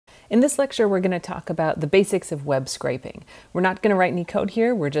In this lecture, we're going to talk about the basics of web scraping. We're not going to write any code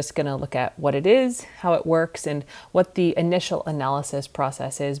here. We're just going to look at what it is, how it works, and what the initial analysis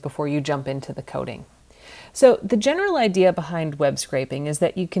process is before you jump into the coding. So the general idea behind web scraping is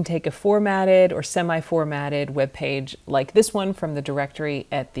that you can take a formatted or semi-formatted web page like this one from the directory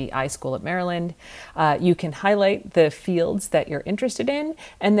at the iSchool at Maryland. You can highlight the fields that you're interested in,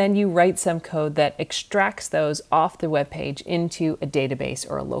 and then you write some code that extracts those off the web page into a database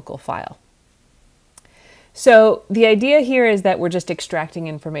or a local file. So the idea here is that we're just extracting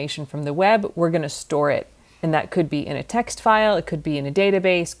information from the web. We're going to store it. And that could be in a text file, it could be in a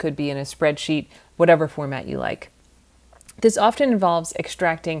database, could be in a spreadsheet, whatever format you like. This often involves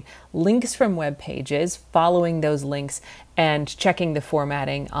extracting links from web pages, following those links, and checking the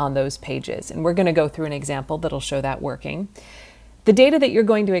formatting on those pages. And we're going to go through an example that'll show that working. The data that you're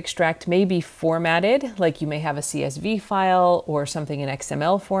going to extract may be formatted, like you may have a CSV file or something in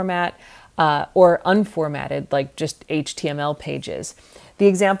XML format, or unformatted, like just HTML pages. The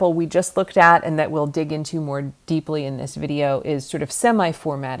example we just looked at and that we'll dig into more deeply in this video is sort of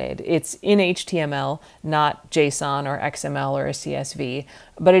semi-formatted. It's in HTML, not JSON or XML or a CSV,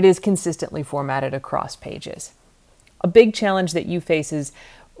 but it is consistently formatted across pages. A big challenge that you face is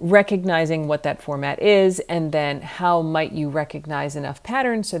recognizing what that format is, and then how might you recognize enough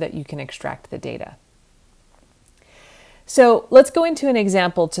patterns so that you can extract the data. So let's go into an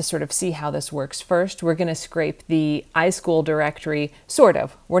example to sort of see how this works first. We're going to scrape the iSchool directory, sort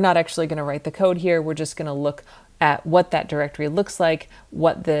of. We're not actually going to write the code here. We're just going to look at what that directory looks like,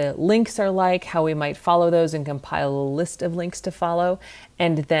 what the links are like, how we might follow those and compile a list of links to follow,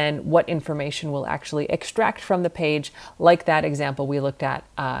 and then what information we'll actually extract from the page, like that example we looked at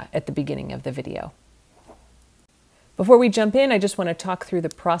the beginning of the video. Before we jump in, I just want to talk through the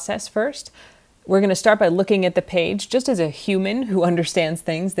process first. We're going to start by looking at the page just as a human who understands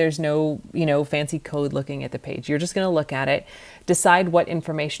things. There's no, fancy code looking at the page. You're just going to look at it, decide what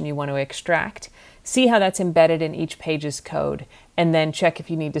information you want to extract, see how that's embedded in each page's code, and then check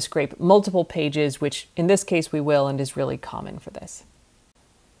if you need to scrape multiple pages, which in this case we will and is really common for this.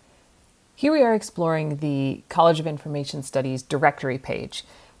 Here we are exploring the College of Information Studies directory page.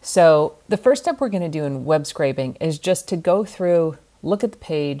 So the first step we're going to do in web scraping is just to go through, look at the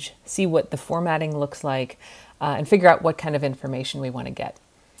page, see what the formatting looks like, and figure out what kind of information we want to get.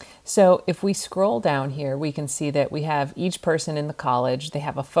 So if we scroll down here, we can see that we have each person in the college. They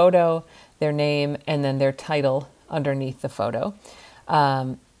have a photo, their name, and then their title underneath the photo.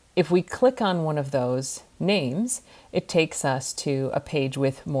 If we click on one of those names, it takes us to a page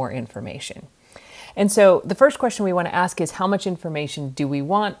with more information. And so the first question we want to ask is, how much information do we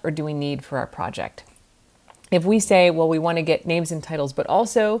want or do we need for our project? If we say, well, we want to get names and titles, but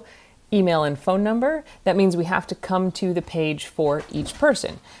also email and phone number, that means we have to come to the page for each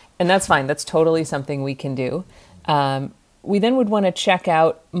person. And that's fine. That's totally something we can do. We then would want to check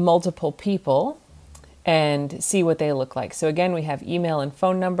out multiple people and see what they look like. So again, we have email and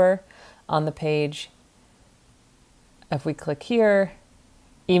phone number on the page. If we click here,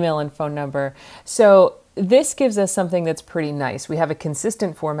 email and phone number. So this gives us something that's pretty nice. We have a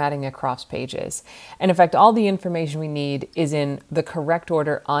consistent formatting across pages. And in fact, all the information we need is in the correct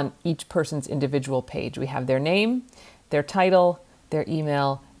order on each person's individual page. We have their name, their title, their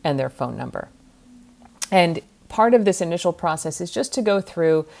email, and their phone number. And part of this initial process is just to go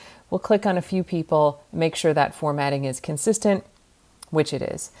through, we'll click on a few people, make sure that formatting is consistent, which it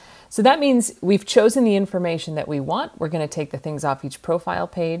is. So that means we've chosen the information that we want. We're going to take the things off each profile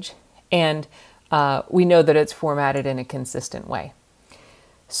page, and we know that it's formatted in a consistent way.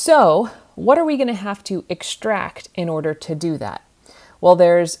 So what are we going to have to extract in order to do that? Well,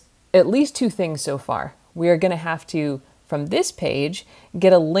 there's at least two things so far. We are going to have to, from this page,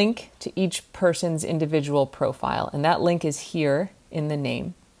 get a link to each person's individual profile, and that link is here in the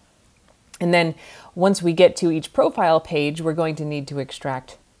name. And then once we get to each profile page, we're going to need to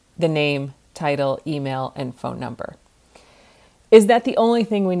extract the name, title, email, and phone number. Is that the only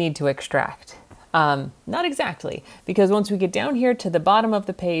thing we need to extract? Not exactly, because once we get down here to the bottom of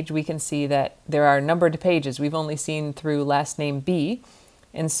the page, we can see that there are numbered pages. We've only seen through last name B,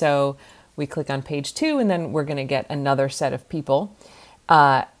 and so we click on page 2, and then we're going to get another set of people.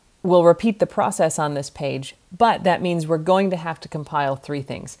 We'll repeat the process on this page, but that means we're going to have to compile three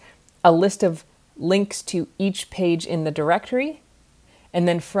things: a list of links to each page in the directory, and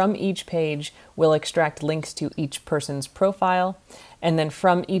then from each page, we'll extract links to each person's profile. And then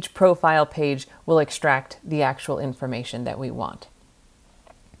from each profile page, we'll extract the actual information that we want.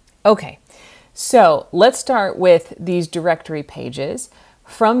 Okay, so let's start with these directory pages.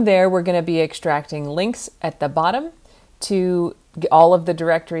 From there, we're going to be extracting links at the bottom to all of the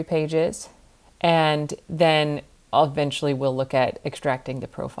directory pages, and then eventually we'll look at extracting the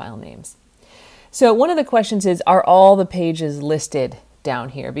profile names. So one of the questions is, are all the pages listed down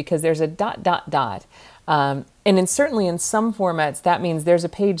here? Because there's a ... and certainly in some formats, that means there's a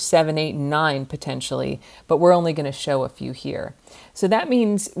page 7, 8, and 9 potentially, but we're only going to show a few here. So that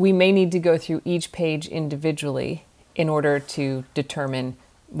means we may need to go through each page individually in order to determine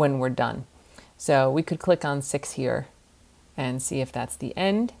when we're done. So we could click on 6 here and see if that's the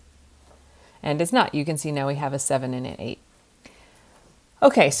end. And it's not. You can see now we have a 7 and an 8.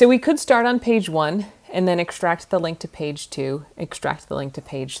 Okay, so we could start on page 1 and then extract the link to page 2, extract the link to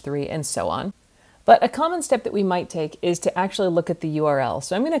page 3, and so on. But a common step that we might take is to actually look at the URL.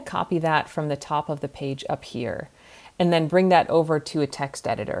 So I'm going to copy that from the top of the page up here and then bring that over to a text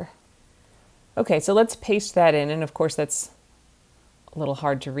editor. Okay, so let's paste that in, and of course that's a little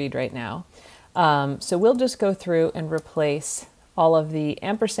hard to read right now. So we'll just go through and replace all of the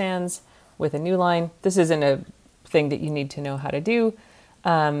ampersands with a new line. This isn't a thing that you need to know how to do.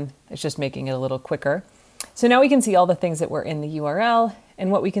 It's just making it a little quicker. So now we can see all the things that were in the URL,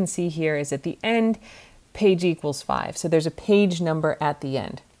 and what we can see here is at the end, page equals 5. So there's a page number at the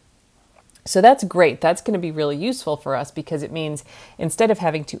end. So that's great. That's going to be really useful for us because it means instead of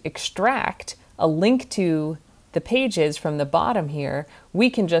having to extract a link to the pages from the bottom here, we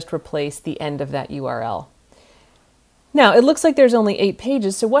can just replace the end of that URL. Now, it looks like there's only 8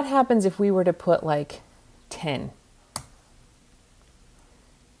 pages, so what happens if we were to put like 10?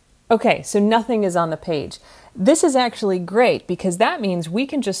 Okay, so nothing is on the page. This is actually great because that means we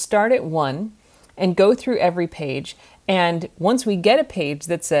can just start at 1 and go through every page, and once we get a page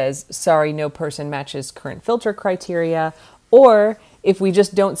that says, sorry, no person matches current filter criteria, or if we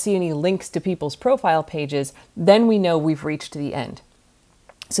just don't see any links to people's profile pages, then we know we've reached the end.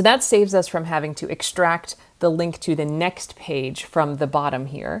 So that saves us from having to extract the link to the next page from the bottom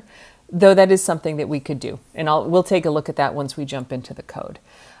here, though that is something that we could do. And we'll take a look at that once we jump into the code.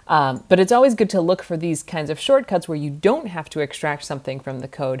 But it's always good to look for these kinds of shortcuts where you don't have to extract something from the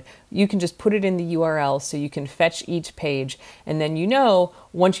code. You can just put it in the URL so you can fetch each page. And then you know,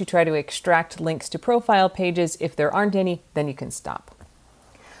 once you try to extract links to profile pages, if there aren't any, then you can stop.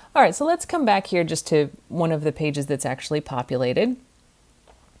 All right, so let's come back here just to one of the pages that's actually populated.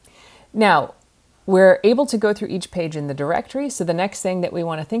 Now, we're able to go through each page in the directory. So the next thing that we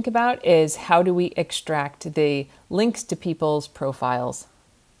want to think about is how do we extract the links to people's profiles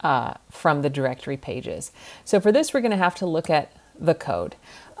from the directory pages. So for this, we're going to have to look at the code.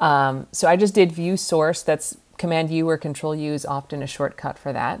 So I just did view source. That's Command U or Control U is often a shortcut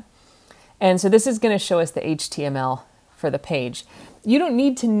for that. And so this is going to show us the HTML for the page. You don't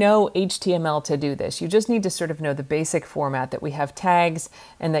need to know HTML to do this. You just need to sort of know the basic format that we have tags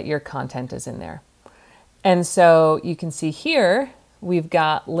and that your content is in there. And so you can see here, we've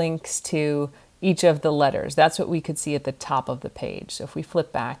got links to each of the letters. That's what we could see at the top of the page. So if we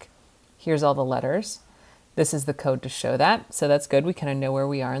flip back, here's all the letters. This is the code to show that. So that's good. We kind of know where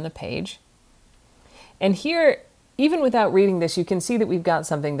we are in the page. And here, even without reading this, you can see that we've got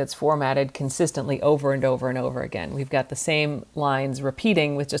something that's formatted consistently over and over and over again. We've got the same lines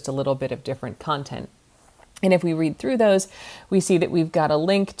repeating with just a little bit of different content. And if we read through those, we see that we've got a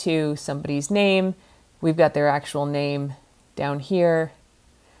link to somebody's name. We've got their actual name down here.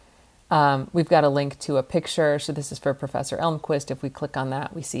 We've got a link to a picture. So this is for Professor Elmquist. If we click on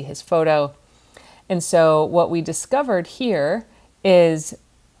that, we see his photo. And so what we discovered here is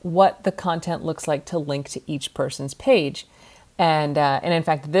what the content looks like to link to each person's page. And in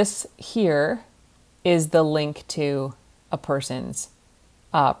fact, this here is the link to a person's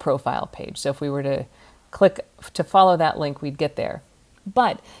profile page. So if we were to click to follow that link, we'd get there.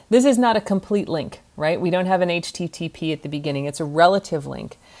 But this is not a complete link, right? We don't have an HTTP at the beginning. It's a relative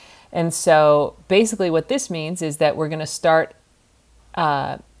link. And so basically what this means is that we're going to start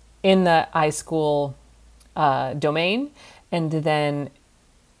in the iSchool domain and then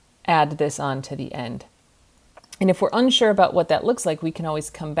add this on to the end. And if we're unsure about what that looks like, we can always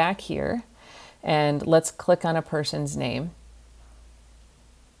come back here and let's click on a person's name.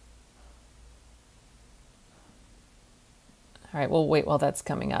 All right, we'll wait while that's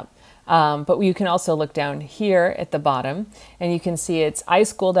coming up. But you can also look down here at the bottom and you can see it's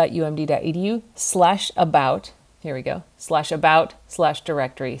ischool.umd.edu/about, here we go,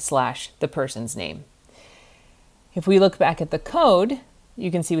 /about/directory/the person's name. If we look back at the code,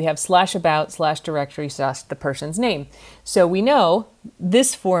 you can see we have /about/directory/the person's name. So we know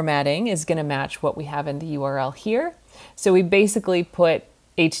this formatting is going to match what we have in the URL here. So we basically put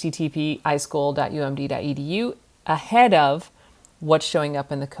http ischool.umd.edu ahead of what's showing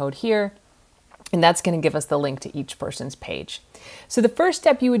up in the code here. And that's going to give us the link to each person's page. So the first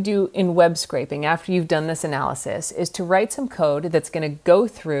step you would do in web scraping after you've done this analysis is to write some code that's going to go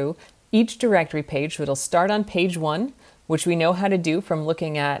through each directory page. So it'll start on page 1, which we know how to do from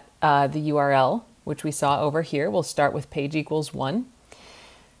looking at the URL, which we saw over here. We'll start with page equals 1.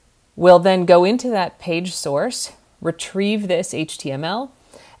 We'll then go into that page source, retrieve this HTML,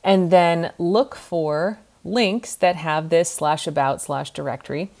 and then look for links that have this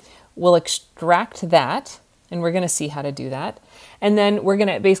 /about/directory. We'll extract that, and we're going to see how to do that. And then we're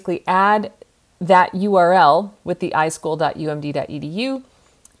going to basically add that URL with the ischool.umd.edu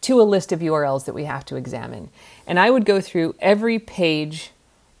to a list of URLs that we have to examine. And I would go through every page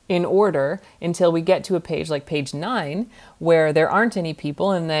in order until we get to a page like page 9 where there aren't any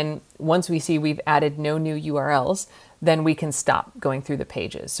people, and then once we see we've added no new URLs, then we can stop going through the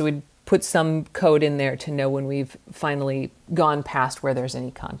pages. So we'd put some code in there to know when we've finally gone past where there's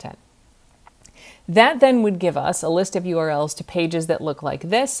any content. That then would give us a list of URLs to pages that look like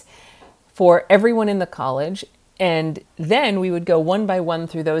this for everyone in the college, and then we would go one by one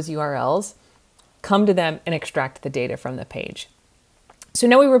through those URLs, come to them, and extract the data from the page. So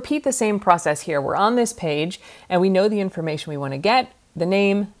now we repeat the same process here. We're on this page, and we know the information we want to get: the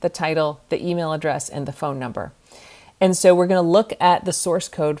name, the title, the email address, and the phone number. And so we're going to look at the source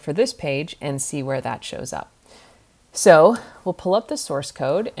code for this page and see where that shows up. So we'll pull up the source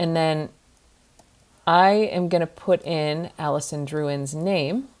code, and then I am going to put in Allison Druin's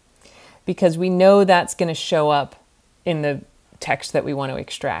name because we know that's going to show up in the text that we want to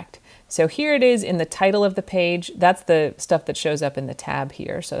extract. So here it is in the title of the page. That's the stuff that shows up in the tab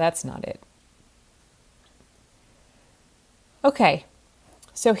here, so that's not it. Okay,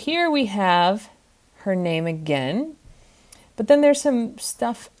 so here we have her name again. But then there's some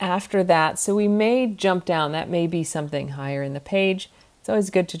stuff after that, so we may jump down. That may be something higher in the page. It's always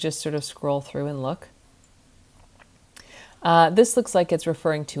good to just sort of scroll through and look. This looks like it's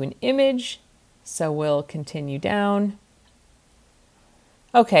referring to an image, so we'll continue down.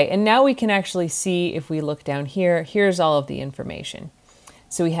 Okay, and now we can actually see, if we look down here, here's all of the information.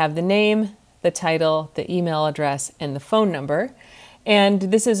 So we have the name, the title, the email address, and the phone number. And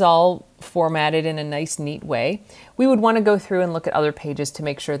this is all formatted in a nice, neat way. We would want to go through and look at other pages to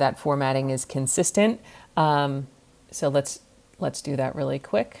make sure that formatting is consistent. So let's do that really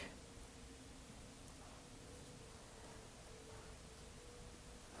quick.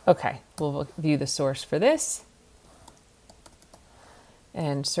 Okay, we'll view the source for this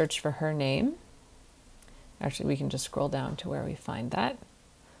and search for her name. Actually, we can just scroll down to where we find that.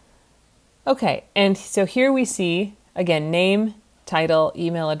 Okay, and so here we see, again, name, title,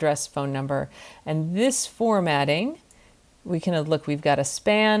 email address, phone number, and this formatting, we can look, we've got a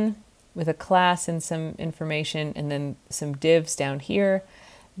span with a class and some information, and then some divs down here.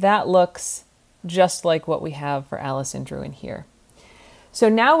 That looks just like what we have for Allison Druin here. So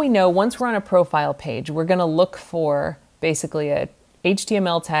now we know once we're on a profile page, we're going to look for basically a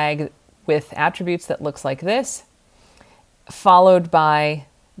HTML tag with attributes that looks like this, followed by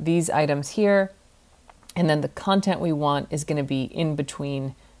these items here. And then the content we want is going to be in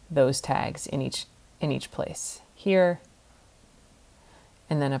between those tags in each place. Here,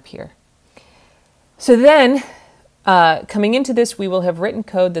 and then up here. So then, coming into this, we will have written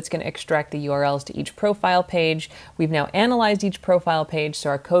code that's going to extract the URLs to each profile page. We've now analyzed each profile page,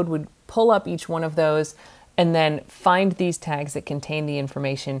 so our code would pull up each one of those and then find these tags that contain the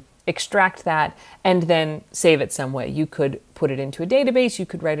information, extract that, and then save it some way. You could put it into a database, you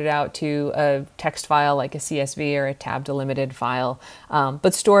could write it out to a text file like a CSV or a tab delimited file,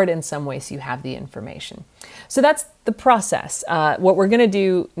 but store it in some way so you have the information. So that's the process. What we're going to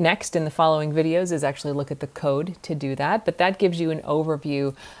do next in the following videos is actually look at the code to do that, but that gives you an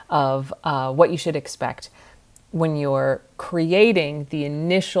overview of what you should expect when you're creating the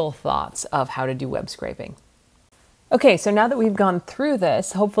initial thoughts of how to do web scraping. Okay, so now that we've gone through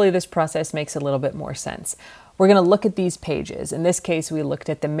this, hopefully this process makes a little bit more sense. We're going to look at these pages. In this case, we looked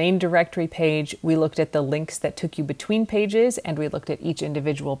at the main directory page, we looked at the links that took you between pages, and we looked at each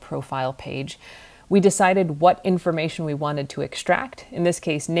individual profile page. We decided what information we wanted to extract, in this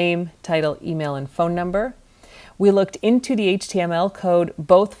case, name, title, email, and phone number. We looked into the HTML code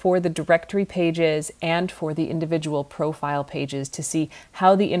both for the directory pages and for the individual profile pages to see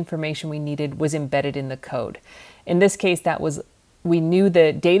how the information we needed was embedded in the code. In this case, we knew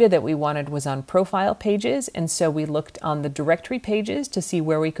the data that we wanted was on profile pages, and so we looked on the directory pages to see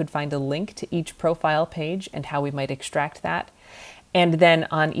where we could find a link to each profile page and how we might extract that. And then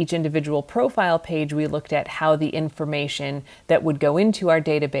on each individual profile page, we looked at how the information that would go into our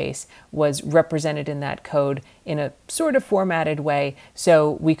database was represented in that code in a sort of formatted way,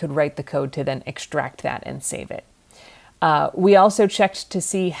 so we could write the code to then extract that and save it. We also checked to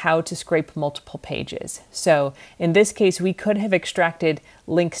see how to scrape multiple pages. So in this case, we could have extracted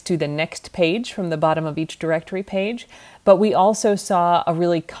links to the next page from the bottom of each directory page, but we also saw a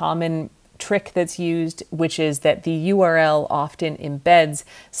really common trick that's used, which is that the URL often embeds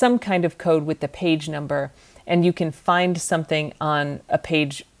some kind of code with the page number, and you can find something on a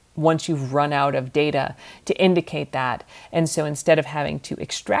page once you've run out of data to indicate that. And so instead of having to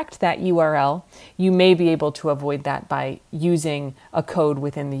extract that URL, you may be able to avoid that by using a code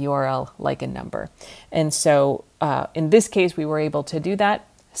within the URL like a number. And so in this case, we were able to do that.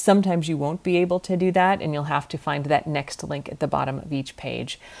 Sometimes you won't be able to do that, and you'll have to find that next link at the bottom of each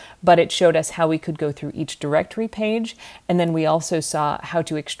page. But it showed us how we could go through each directory page, and then we also saw how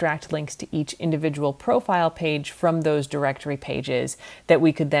to extract links to each individual profile page from those directory pages that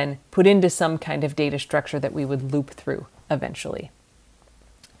we could then put into some kind of data structure that we would loop through eventually.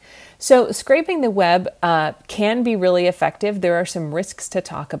 So scraping the web can be really effective. There are some risks to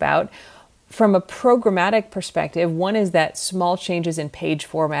talk about. From a programmatic perspective, one is that small changes in page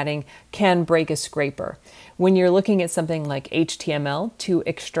formatting can break a scraper. When you're looking at something like HTML to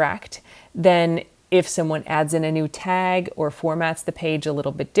extract, then if someone adds in a new tag or formats the page a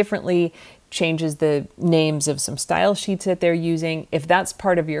little bit differently, changes the names of some style sheets that they're using, if that's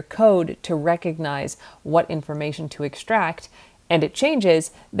part of your code to recognize what information to extract, and it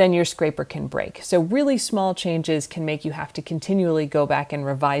changes, then your scraper can break. So really small changes can make you have to continually go back and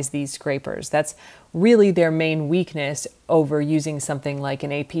revise these scrapers. That's really their main weakness over using something like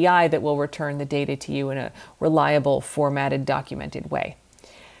an API that will return the data to you in a reliable, formatted, documented way.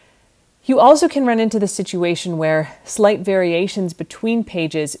 You also can run into the situation where slight variations between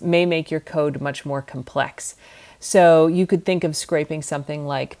pages may make your code much more complex. So you could think of scraping something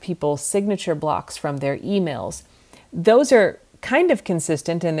like people's signature blocks from their emails. Those are kind of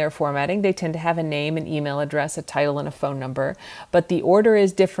consistent in their formatting. They tend to have a name, an email address, a title, and a phone number, but the order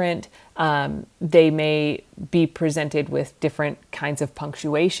is different. They may be presented with different kinds of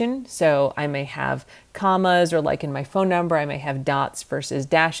punctuation. So I may have commas, or like in my phone number, I may have dots versus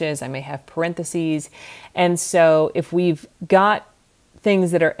dashes. I may have parentheses. And so if we've got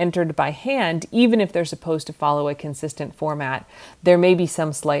things that are entered by hand, even if they're supposed to follow a consistent format, there may be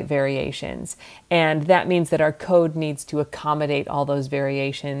some slight variations. And that means that our code needs to accommodate all those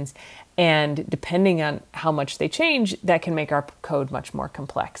variations. And depending on how much they change, that can make our code much more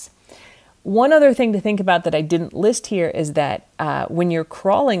complex. One other thing to think about that I didn't list here is that when you're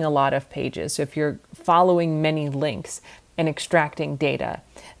crawling a lot of pages, so if you're following many links and extracting data,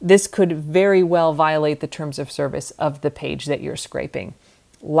 this could very well violate the terms of service of the page that you're scraping.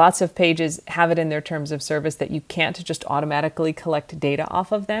 Lots of pages have it in their terms of service that you can't just automatically collect data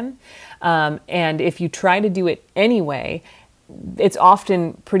off of them. And if you try to do it anyway, it's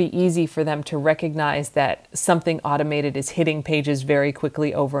often pretty easy for them to recognize that something automated is hitting pages very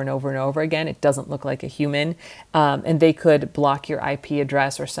quickly over and over and over again. It doesn't look like a human, and they could block your IP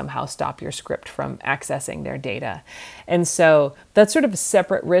address or somehow stop your script from accessing their data. And so that's sort of a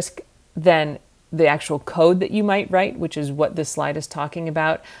separate risk than the actual code that you might write, which is what this slide is talking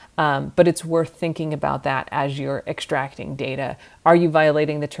about. But it's worth thinking about that as you're extracting data. Are you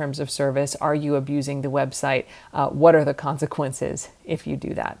violating the terms of service? Are you abusing the website? What are the consequences if you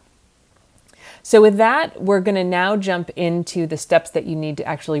do that? So with that, we're going to now jump into the steps that you need to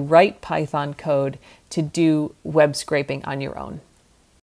actually write Python code to do web scraping on your own.